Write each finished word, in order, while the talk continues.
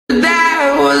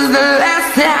was the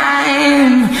last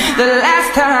time, the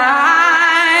last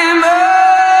time.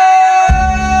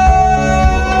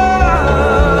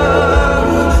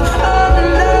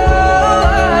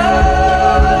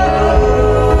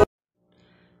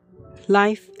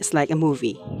 Life is like a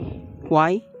movie.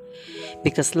 Why?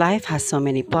 Because life has so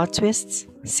many plot twists,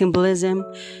 symbolism,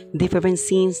 different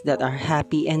scenes that are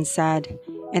happy and sad,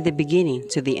 and the beginning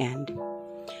to the end.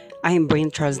 I am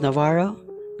Brenatoo.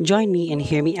 Join me and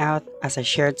hear me out as I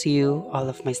share to you all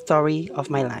of my story of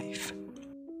my life.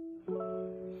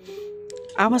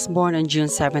 I was born on June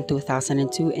 7,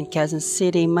 2002 in Quezon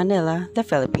City, Manila, the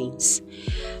Philippines.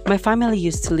 My family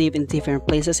used to live in different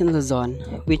places in Luzon,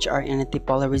 which are in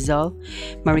Antipolo, Rizal,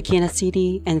 Marikina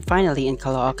City, and finally in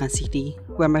Caloocan City,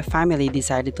 where my family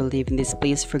decided to live in this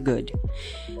place for good.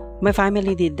 My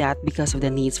family did that because of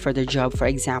the needs for their job, for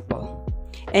example.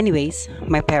 Anyways,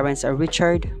 my parents are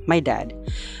Richard, my dad,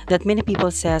 that many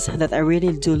people says that I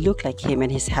really do look like him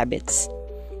and his habits.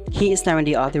 He is now in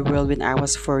the other world when I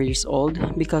was 4 years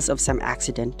old because of some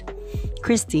accident.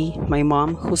 Christy, my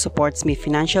mom, who supports me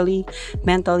financially,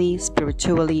 mentally,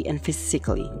 spiritually, and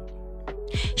physically.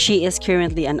 She is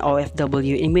currently an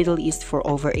OFW in Middle East for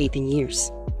over 18 years.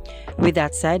 With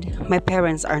that said, my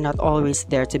parents are not always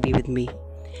there to be with me.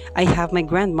 I have my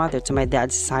grandmother to my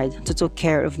dad's side to take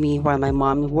care of me while my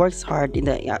mom works hard in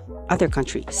the other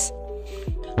countries.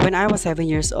 When I was 7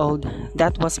 years old,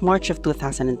 that was March of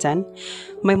 2010,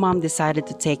 my mom decided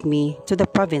to take me to the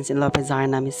province in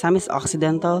LUVYAAAH, Misamis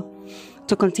Occidental,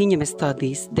 to continue my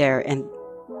studies there, and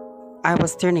I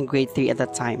was turning grade 3 at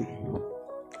that time.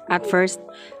 At first,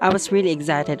 I was really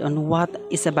excited on what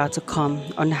is about to come,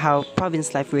 on how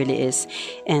province life really is,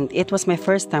 and it was my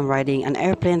first time riding an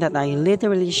airplane that I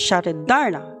literally shouted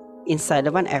 "Darna!" inside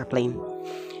of an airplane.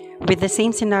 With the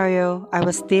same scenario, I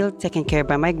was still taken care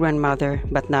by my grandmother,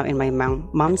 but now in my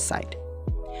mom's side.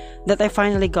 That I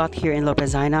finally got here in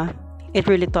LUVYAAAH, it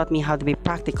really taught me how to be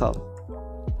practical,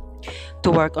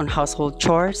 to work on household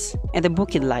chores and the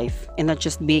bukid life, and not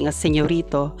just being a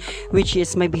señorito, which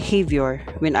is my behavior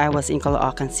when I was in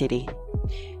Caloocan City.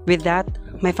 With that,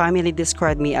 my family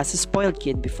described me as a spoiled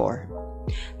kid before.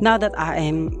 Now that I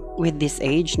am with this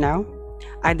age now,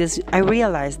 I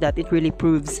realized that it really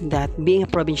proves that being a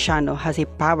provinciano has a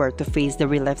power to face the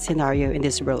real life scenario in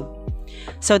this world.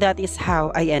 So that is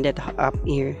how I ended up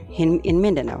here in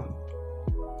Mindanao.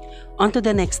 On to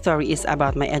the next story is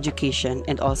about my education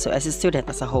and also as a student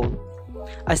as a whole.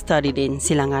 I studied in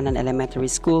Silanganan Elementary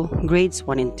School, grades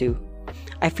 1 and 2.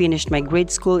 I finished my grade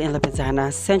school in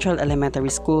LUVYAAAH Central Elementary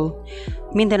School.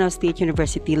 Mindanao State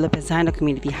University LUVYAAAH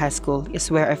Community High School is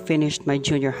where I finished my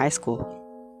junior high school.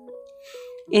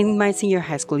 In my senior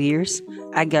high school years,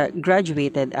 I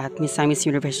graduated at Misamis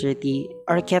University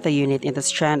Arqueta Unit in the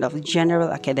strand of General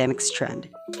Academic Strand.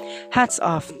 Hats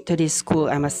off to this school,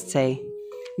 I must say,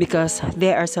 because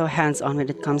they are so hands-on when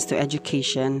it comes to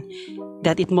education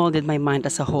that it molded my mind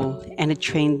as a whole, and it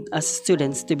trained us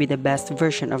students to be the best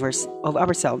version of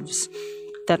ourselves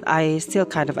that I still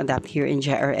kind of adapt here in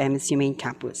JRM's main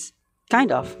campus.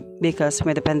 Kind of, because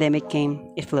when the pandemic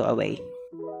came, it flew away.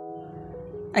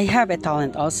 I have a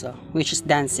talent also, which is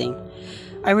dancing.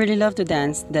 I really love to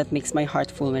dance. That makes my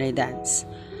heart full when I dance.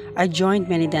 I joined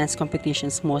many dance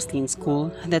competitions, mostly in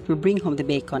school, that will bring home the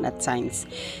bacon at times,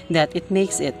 that it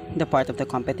makes it the part of the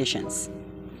competitions.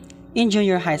 In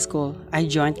junior high school, I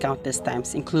joined countless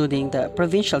times, including the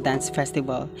Provincial Dance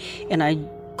Festival, and I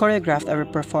choreographed our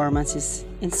performances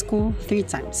in school 3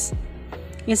 times.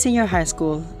 In senior high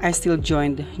school, I still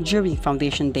joined during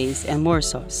foundation days and more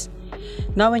so's.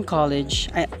 Now in college,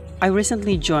 I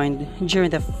recently joined during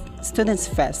the Students'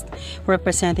 Fest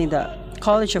representing the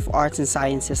College of Arts and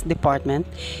Sciences department,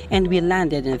 and we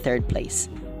landed in 3rd place.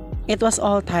 It was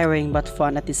all tiring but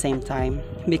fun at the same time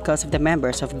because of the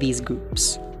members of these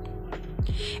groups.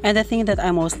 And the thing that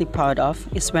I'm mostly proud of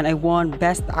is when I won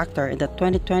Best Actor in the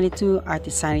 2022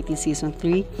 Artisanity Season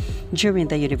 3 during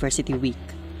the University Week.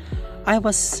 I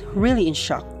was really in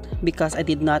shock because I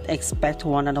did not expect to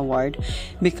win an award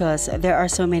because there are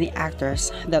so many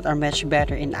actors that are much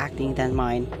better in acting than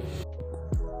mine.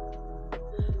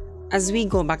 As we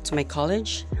go back to my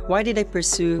college, why did I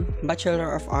pursue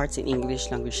Bachelor of Arts in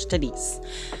English Language Studies?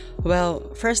 Well,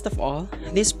 first of all,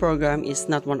 this program is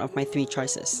not one of my 3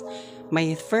 choices.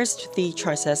 My first 3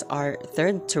 choices are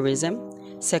third, tourism,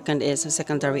 second is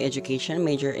secondary education,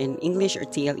 major in English or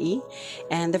TLE,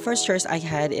 and the first choice I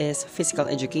had is physical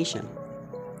education.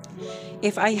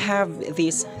 If I have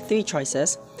these 3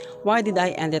 choices, why did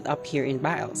I ended up here in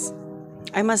BA-ELS?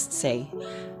 I must say,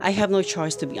 I have no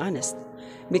choice to be honest.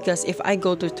 because if I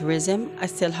go to tourism, I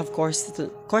still have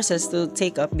courses to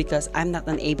take up because I'm not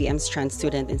an ABM strand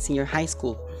student in senior high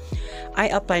school. I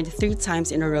applied 3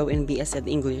 times in a row in BSL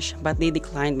English, but they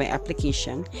declined my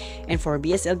application, and for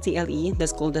BSL DLE, the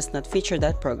school does not feature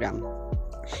that program.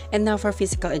 And now for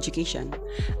physical education.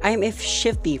 I am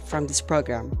shifty from this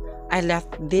program. I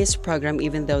left this program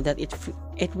even though that it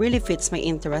really fits my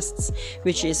interests,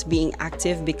 which is being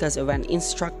active because of an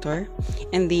instructor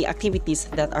and the activities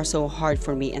that are so hard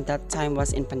for me, and that time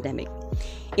was in pandemic.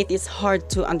 It is hard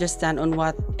to understand on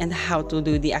what and how to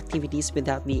do the activities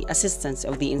without the assistance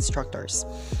of the instructors.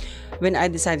 When I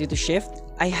decided to shift,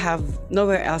 I have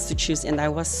nowhere else to choose, and I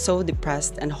was so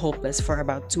depressed and hopeless for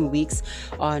about 2 weeks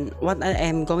on what I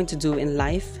am going to do in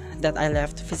life that I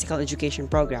left physical education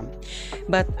program.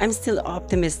 But I'm still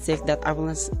optimistic that I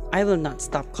will not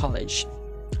stop college.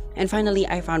 And finally,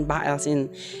 I found BA-ELS in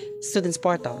Students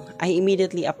Portal. I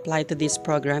immediately applied to this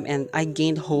program, and I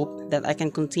gained hope that I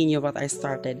can continue what I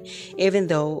started, even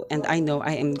though and I know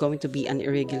I am going to be an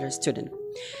irregular student.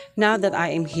 Now that I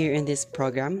am here in this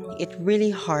program, it's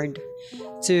very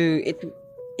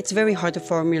hard to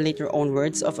formulate your own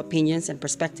words of opinions and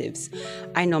perspectives.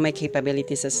 I know my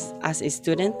capabilities as a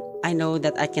student. I know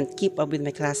that I can keep up with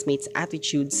my classmates'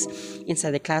 attitudes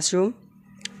inside the classroom,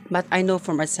 but I know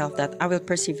for myself that I will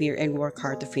persevere and work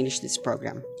hard to finish this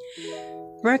program.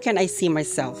 Where can I see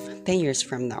myself 10 years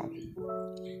from now?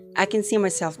 I can see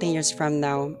myself 10 years from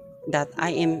now that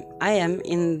I am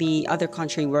in the other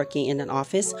country working in an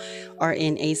office or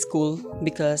in a school,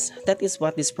 because that is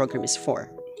what this program is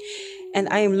for. And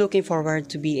I am looking forward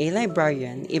to be a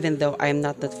librarian, even though I am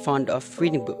not that fond of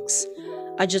reading books.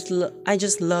 I just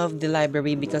love the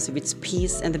library because of its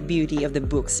peace and the beauty of the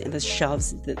books and the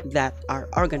shelves that are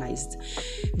organized.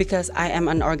 Because I am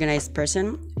an organized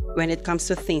person, when it comes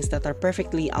to things that are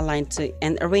perfectly aligned to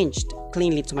and arranged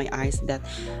cleanly to my eyes, that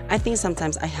I think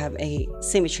sometimes I have a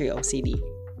symmetry OCD.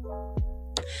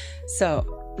 So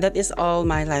that is all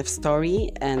my life story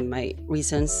and my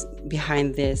reasons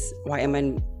behind this. Why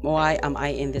am I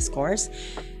in this course?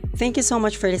 Thank you so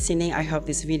much for listening. I hope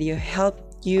this video helped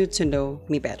you to know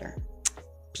me better.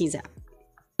 Peace out.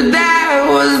 That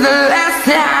was the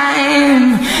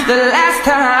last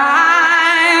time.